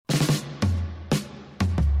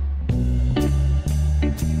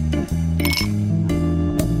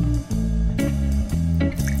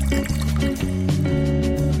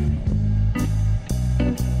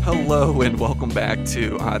Hello and welcome back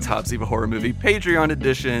to Autopsy of a Horror Movie Patreon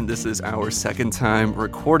edition. This is our second time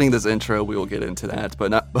recording this intro. We will get into that,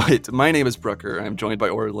 but my name is Brooker. I'm joined by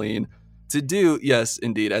Orlean to do, yes,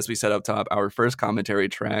 indeed, as we said up top, our first commentary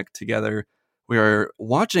track together. We are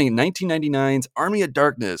watching 1999's Army of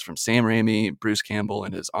Darkness from Sam Raimi, Bruce Campbell,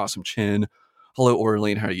 and his awesome chin. Hello,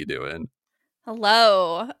 Orlean. How are you doing?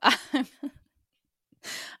 Hello.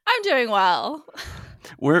 I'm doing well.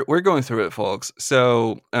 We're going through it, folks.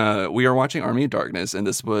 So we are watching Army of Darkness, and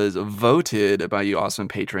this was voted by you awesome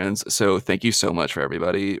patrons. So thank you so much for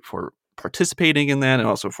everybody for participating in that and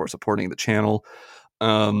also for supporting the channel.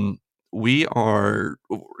 This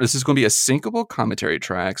is going to be a syncable commentary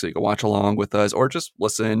track, so you can watch along with us or just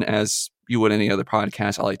listen as you would any other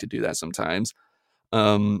podcast. I like to do that sometimes.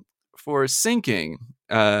 For syncing,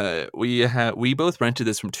 we both rented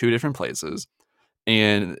this from two different places,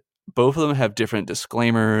 and both of them have different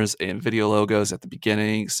disclaimers and video logos at the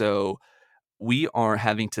beginning. So we are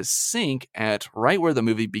having to sync at right where the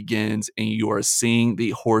movie begins, and you are seeing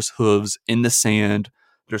the horse hooves in the sand.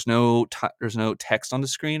 There's no text on the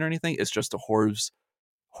screen or anything. It's just the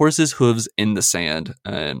horse's hooves in the sand.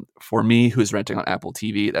 And for me, who's renting on Apple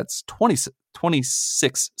TV, that's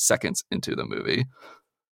 26 seconds into the movie.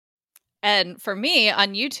 And for me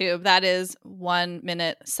on YouTube, that is 1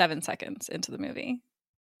 minute, 7 seconds into the movie.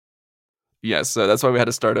 Yes, so that's why we had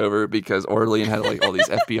to start over, because Orlean had like all these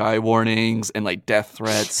FBI warnings and like death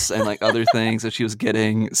threats and like other things that she was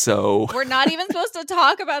getting. So we're not even supposed to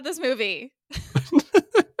talk about this movie.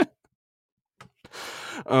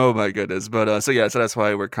 Oh my goodness! But so that's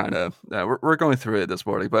why we're kind of we're going through it this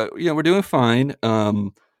morning. But we're doing fine.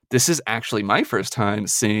 This is actually my first time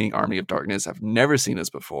seeing Army of Darkness. I've never seen this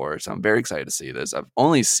before, so I'm very excited to see this. I've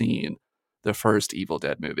only seen the first Evil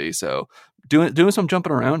Dead movie, so doing some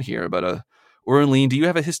jumping around here. But Orlean, do you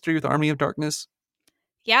have a history with Army of Darkness?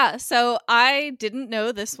 Yeah, so I didn't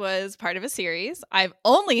know this was part of a series. I've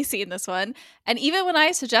only seen this one, and even when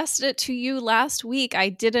I suggested it to you last week, I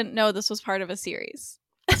didn't know this was part of a series.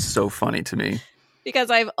 It's so funny to me.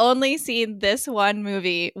 Because I've only seen this one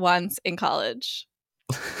movie once in college.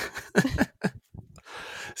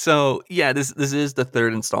 So this is the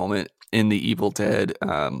third installment in the Evil Dead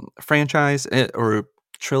franchise, or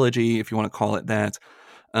trilogy, if you want to call it that.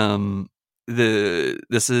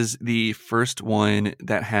 This is the first one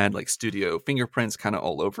that had like studio fingerprints kind of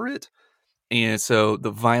all over it, and so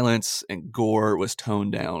the violence and gore was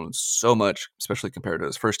toned down so much, especially compared to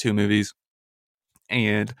his first two movies.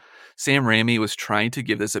 And Sam Raimi was trying to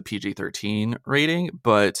give this a PG-13 rating,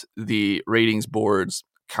 but the ratings boards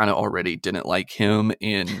kind of already didn't like him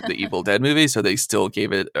in the Evil Dead movie, so they still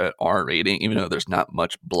gave it an R rating, even though there's not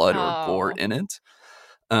much blood or gore in it.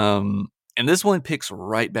 And this one picks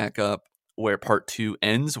right back up where part 2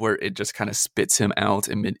 ends, where it just kind of spits him out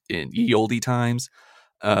in ye olde times.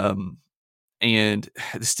 And the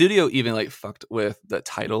studio even like fucked with the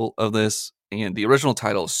title of this, and the original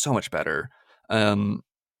title is so much better.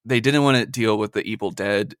 They didn't want to deal with the Evil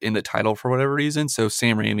Dead in the title for whatever reason, so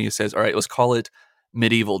Sam Raimi says, all right, let's call it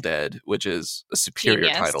Medieval Dead, which is a superior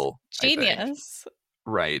title. Genius.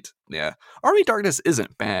 Right, yeah. Army of Darkness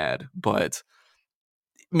isn't bad, but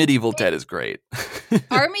Medieval Dead is great.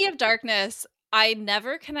 Army of Darkness, I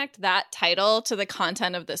never connect that title to the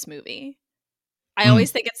content of this movie. I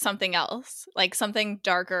always think it's something else, like something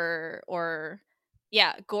darker or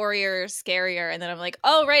gorier, scarier, and then I'm like,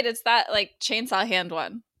 oh right, it's that like chainsaw hand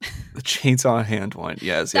one. The chainsaw hand one,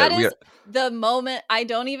 yes. That is the moment. I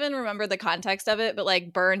don't even remember the context of it, but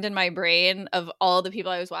like burned in my brain of all the people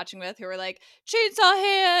I was watching with who were like, chainsaw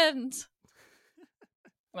hand.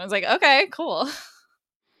 And I was like, okay, cool.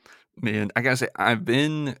 Man, I gotta say, I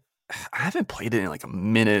haven't played it in like a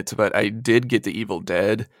minute, but I did get the Evil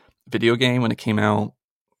Dead video game when it came out.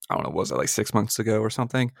 I don't know, was it like 6 months ago or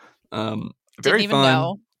something? Very fun.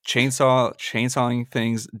 Know. Chainsawing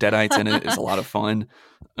things, deadites in it is a lot of fun.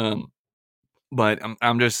 But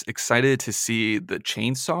I'm just excited to see the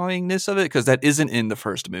chainsawingness of it, because that isn't in the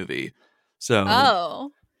first movie.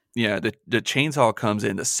 So yeah, the chainsaw comes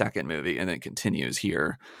in the second movie and then continues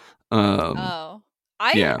here. I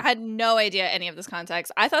had no idea any of this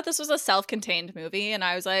context. I thought this was a self-contained movie, and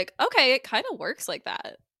I was like, okay, it kind of works like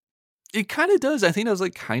that. It kind of does. I think that was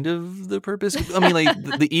like kind of the purpose. I mean,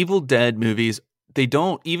 like the Evil Dead movies, they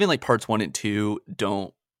don't, even like parts 1 and 2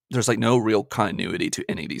 don't, there's like no real continuity to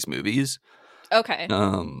any of these movies. Okay.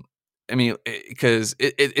 I mean, because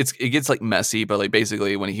it gets like messy, but like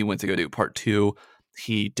basically when he went to go do part 2,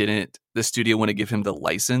 the studio wouldn't give him the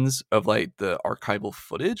license of like the archival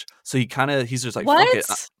footage. So he's just like, what? Fuck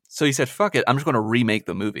it. So he said, fuck it, I'm just going to remake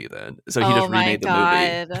the movie then. So he just remade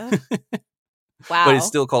the movie. But it's Wow.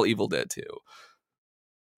 still called Evil Dead 2.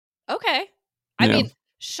 Okay. I Yeah. mean,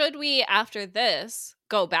 should we after this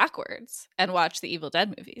go backwards and watch the Evil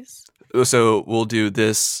Dead movies? So we'll do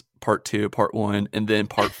this part 2, part 1, and then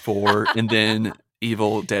part 4, and then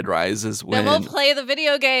Evil Dead Rises when... Then we'll play the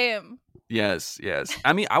video game. Yes.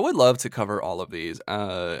 I mean, I would love to cover all of these.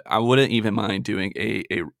 I wouldn't even mind doing a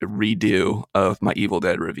redo of my Evil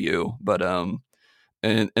Dead review, but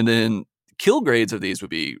and then kill grades of these would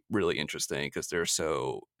be really interesting because they're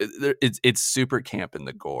so it's super camp in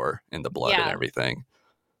the gore and the blood and everything.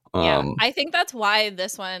 Yeah, I think that's why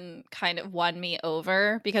this one kind of won me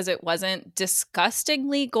over, because it wasn't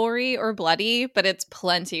disgustingly gory or bloody, but it's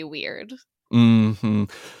plenty weird. Mm-hmm.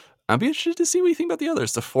 I'd be interested to see what you think about the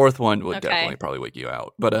others. The fourth one would definitely probably wake you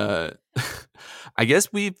out. But I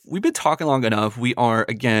guess we've been talking long enough. We are,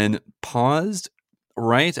 again, paused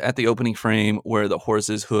right at the opening frame where the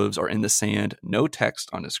horse's hooves are in the sand. No text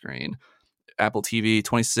on the screen. Apple TV,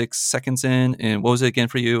 26 seconds in. And what was it again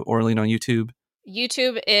for you, Orlean, on YouTube?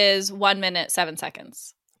 YouTube is 1 minute, 7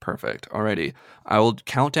 seconds. Perfect. Alrighty. I will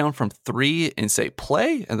count down from 3 and say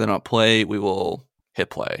play. And then on play, we will hit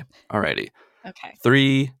play. Alrighty. Okay.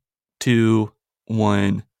 3, 2,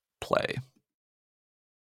 1, play.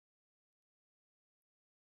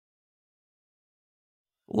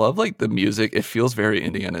 Love like the music. It feels very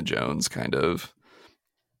Indiana Jones kind of.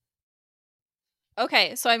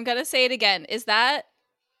 Okay, so I'm gonna say it again. Is that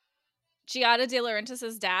Giada De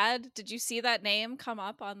Laurentiis' dad? Did you see that name come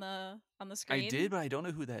up on the screen? I did, but I don't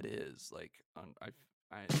know who that is. Like,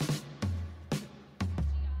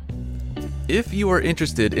 If you are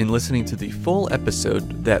interested in listening to the full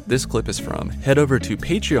episode that this clip is from, head over to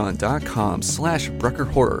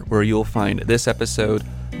patreon.com/BruckerHorror, where you'll find this episode,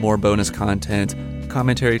 more bonus content,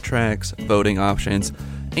 commentary tracks, voting options,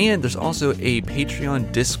 and there's also a Patreon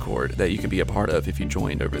Discord that you can be a part of if you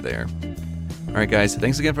joined over there. All right, guys,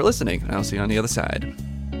 thanks again for listening, and I'll see you on the other side.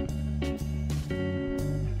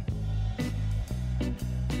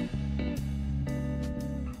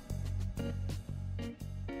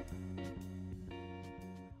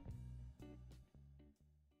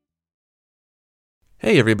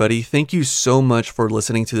 Hey everybody, thank you so much for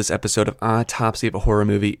listening to this episode of Autopsy of a Horror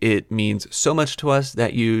Movie. It means so much to us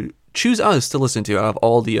that you choose us to listen to out of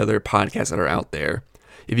all the other podcasts that are out there.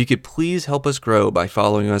 If you could please help us grow by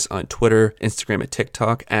following us on Twitter, Instagram, and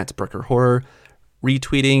TikTok at Brucker Horror,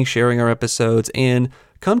 retweeting, sharing our episodes, and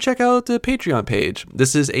come check out the Patreon page.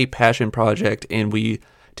 This is a passion project and we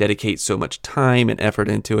dedicate so much time and effort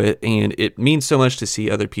into it, and it means so much to see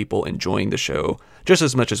other people enjoying the show just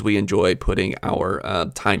as much as we enjoy putting our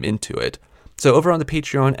time into it. So over on the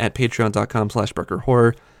Patreon at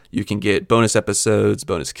patreon.com/BruckerHorror, you can get bonus episodes,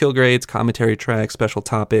 bonus kill grades, commentary tracks, special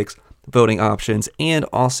topics, voting options, and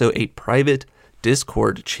also a private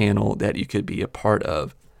Discord channel that you could be a part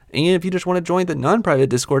of. And if you just want to join the non-private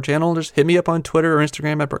Discord channel, just hit me up on Twitter or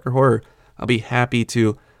Instagram at BruckerHorror. I'll be happy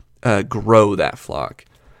to grow that flock.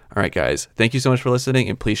 All right, guys, thank you so much for listening,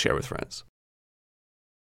 and please share with friends.